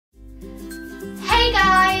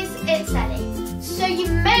it's Ellie. So you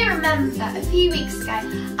may remember a few weeks ago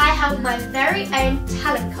I held my very own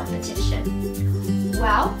talent competition.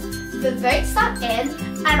 Well, the votes are in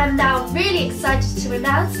and I'm now really excited to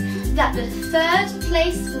announce that the third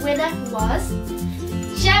place winner was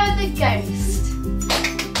Gemma the Ghost.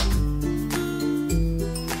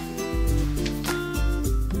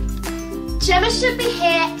 Gemma should be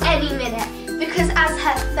here any minute because as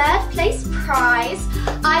her third place prize,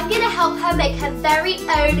 I'm going to help her make her very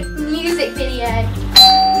own music video.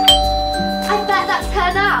 I bet that's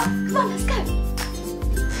her now. Come on, let's go.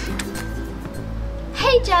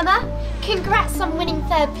 Hey Gemma, congrats on winning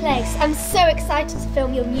third place. I'm so excited to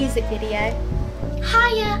film your music video.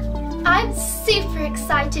 Hiya, I'm super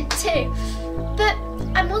excited too. But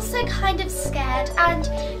I'm also kind of scared and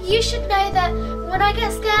you should know that when I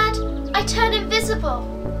get scared, I turn invisible.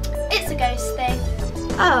 It's a ghost thing.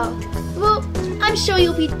 Oh, well, I'm sure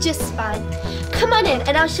you'll be just fine. Come on in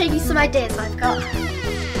and I'll show you some ideas I've got.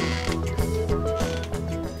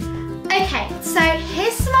 Okay, so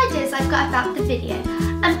here's some ideas I've got about the video.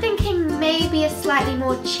 I'm thinking maybe a slightly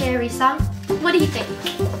more cheery song. What do you think?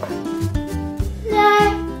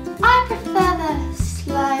 No, I prefer the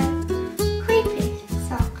slow, creepy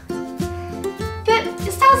song. But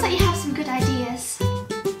it sounds like you have some good ideas.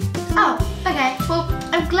 Oh, okay, well,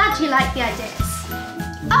 I'm glad you like the ideas.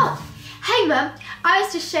 Oh, hey Mum, I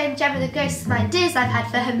was just showing Gemma the Ghost some ideas I've had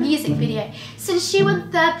for her music video since she won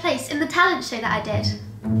third place in the talent show that I did.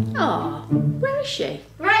 Oh, where is she?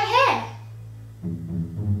 Right here.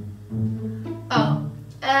 Oh,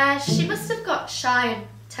 she must have got shy and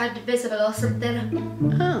turned invisible or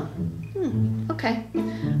something. Oh, okay.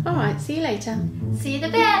 All right, see you later. See you in a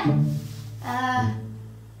bit.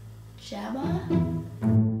 Gemma?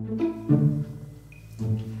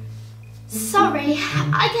 Sorry,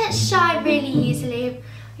 I get shy really easily.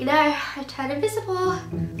 You know, I turn invisible.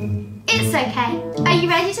 It's okay. Are you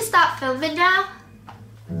ready to start filming now?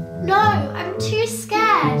 No, I'm too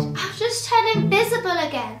scared. I'll just turn invisible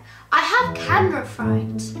again. I have camera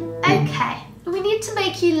fright. Okay, we need to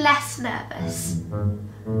make you less nervous.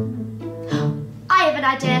 I have an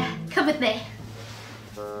idea. Come with me.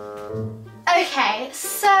 Okay,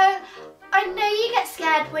 so I know you get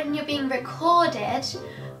scared when you're being recorded,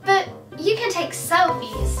 but you can take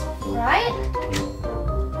selfies, right?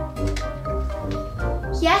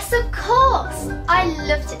 Yes, of course. I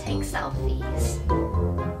love to take selfies.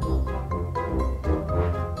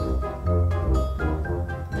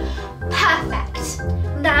 Perfect.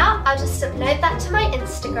 Now I'll just upload that to my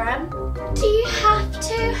Instagram. Do you have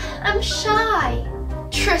to? I'm shy.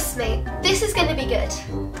 Trust me, this is going to be good.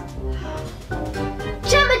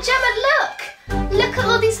 Gemma, look! Look at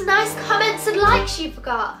all these nice comments and likes you've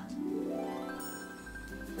got.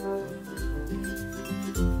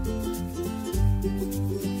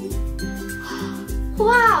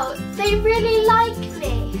 Wow, they really like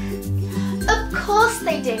me. Of course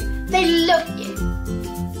they do. They love you.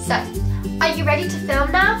 So, are you ready to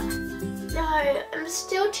film now? No, I'm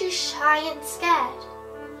still too shy and scared.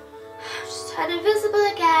 I'll just turn invisible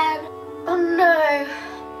again. Oh no.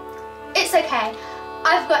 It's okay.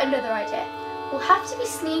 I've got another idea. We'll have to be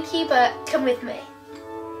sneaky, but come with me.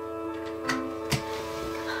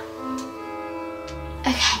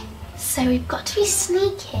 Okay, so we've got to be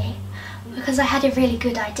sneaky because I had a really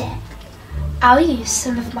good idea. I'll use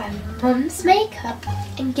some of my mum's makeup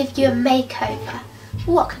and give you a makeover.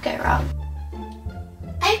 What could go wrong?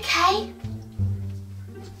 Okay.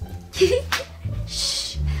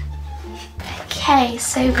 Shh. Okay,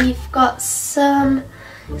 so we've got some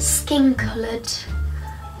skin-coloured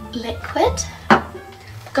liquid.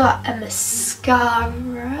 Got a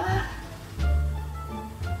mascara.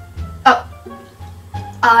 Oh,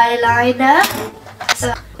 eyeliner.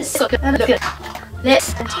 So let's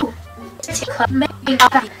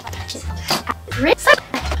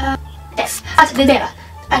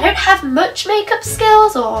I don't have much makeup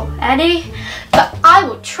skills or any, but I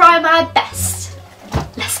will try my best.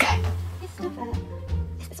 Let's go.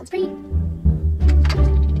 This one's pretty.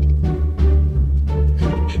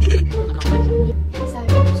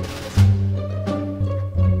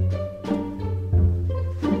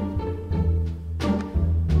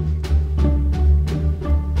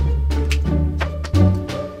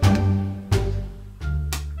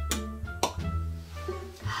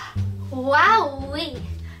 Wowee!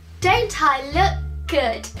 Don't I look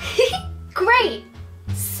good? Great!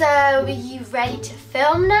 So, are you ready to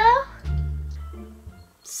film now?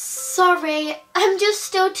 Sorry, I'm just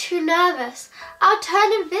still too nervous. I'll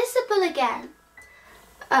turn invisible again.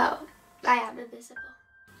 Oh, I am invisible.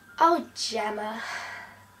 Oh, Gemma.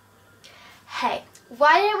 Hey,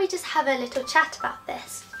 why don't we just have a little chat about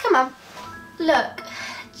this? Come on. Look,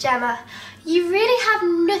 Gemma, you really have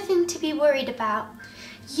nothing to be worried about.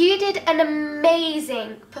 You did an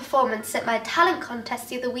amazing performance at my talent contest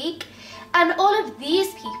the other week, and all of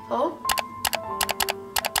these people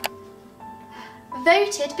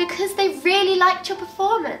voted because they really liked your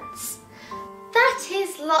performance. That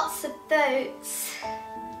is lots of votes.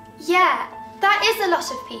 Yeah, that is a lot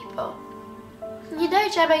of people. You know,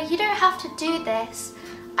 Gemma, you don't have to do this.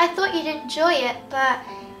 I thought you'd enjoy it, but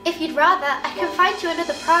if you'd rather, I can find you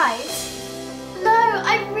another prize. No,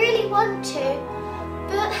 I really want to,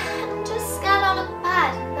 but I'm just scared I'll look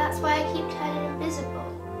bad, and that's why I keep turning invisible.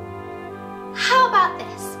 How about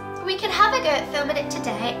this? We can have a go at filming it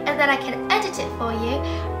today, and then I can edit it for you,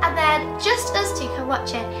 and then just us two can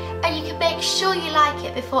watch it, and you can make sure you like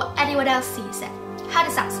it before anyone else sees it. How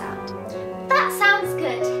does that sound? That sounds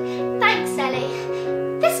good. Thanks,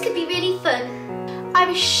 Ellie. This could be really fun.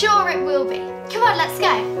 I'm sure it will be. Come on, let's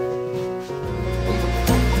go.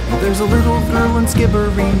 There's a little girl in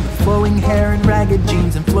Skibbereen with flowing hair and ragged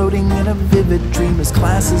jeans, and floating in a vivid dream as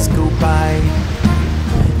classes go by.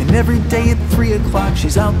 And every day at 3 o'clock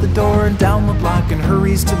she's out the door and down the block and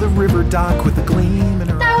hurries to the river dock with a gleam in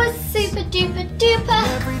her That was super duper duper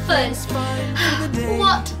fun.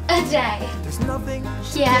 What a day.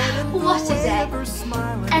 Yeah, what a day.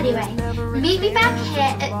 Anyway, meet me back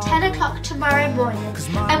here at 10 o'clock tomorrow morning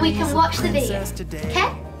and we can watch the video,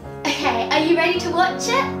 okay? Okay, are you ready to watch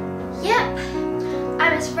it? Yep,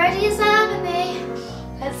 I'm as ready as I'll ever be.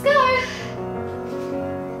 Let's go.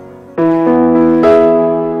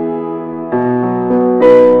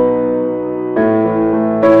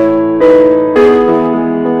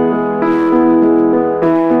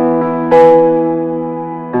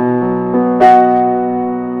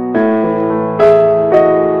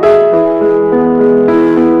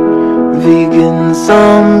 Vegan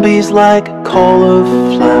zombies like a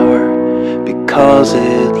cauliflower because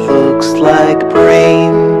it looks like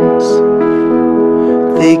brains.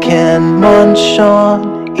 They can munch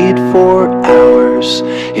on it for hours.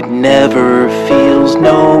 It never feels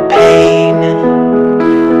no pain.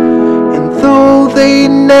 And though they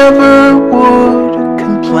never would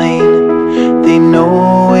complain, they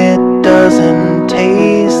know it doesn't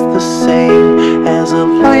taste the same as a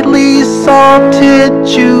lightly salted,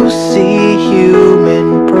 juicy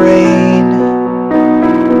human brain.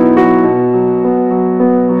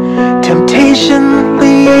 Temptation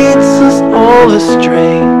leads us all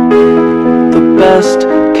astray. The best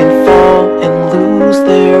can fall and lose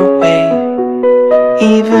their way.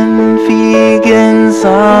 Even vegan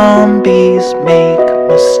zombies make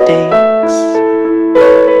mistakes.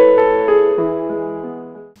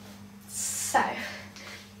 So,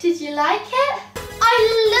 did you like it? I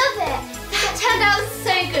love it! That turned out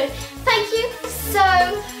so good. Thank you so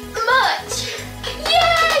much.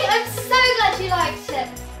 Yay! I'm so glad you liked it.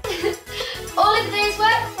 All of the day's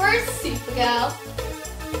work for a Supergirl.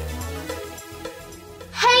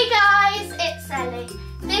 Hey guys, it's Ellie.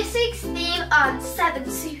 This week's theme on 7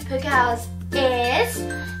 Supergirls is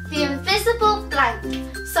the invisible blank.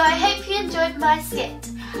 So I hope you enjoyed my skit.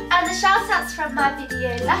 And the shout outs from my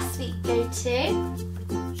video last week go to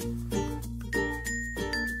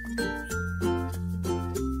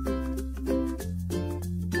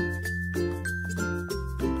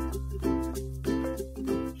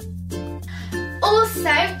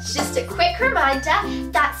Also, just a quick reminder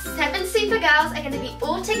that 7 Supergirls are going to be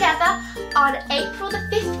all together on April the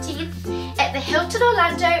 15th at the Hilton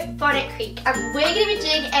Orlando Bonnet Creek, and we're going to be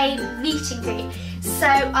doing a meet and greet. So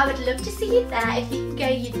I would love to see you there. If you can go,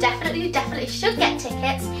 you definitely should get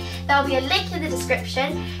tickets. There'll be a link in the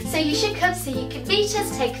description, so you should come so you can meet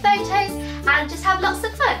us, take photos and just have lots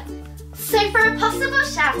of fun. So for a possible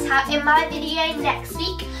shout out in my video next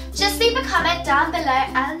week, just leave a comment down below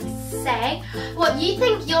and say what you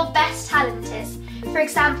think your best talent is. For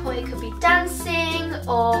example, it could be dancing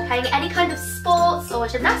or playing any kind of sports or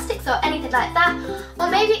gymnastics or anything like that. Or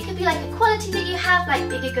maybe it could be like a quality that you have, like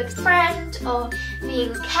being a good friend or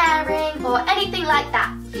being caring or anything like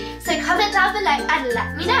that. So comment down below and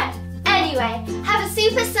let me know. Anyway, have a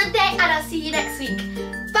super Sunday and I'll see you next week.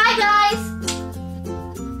 Bye guys!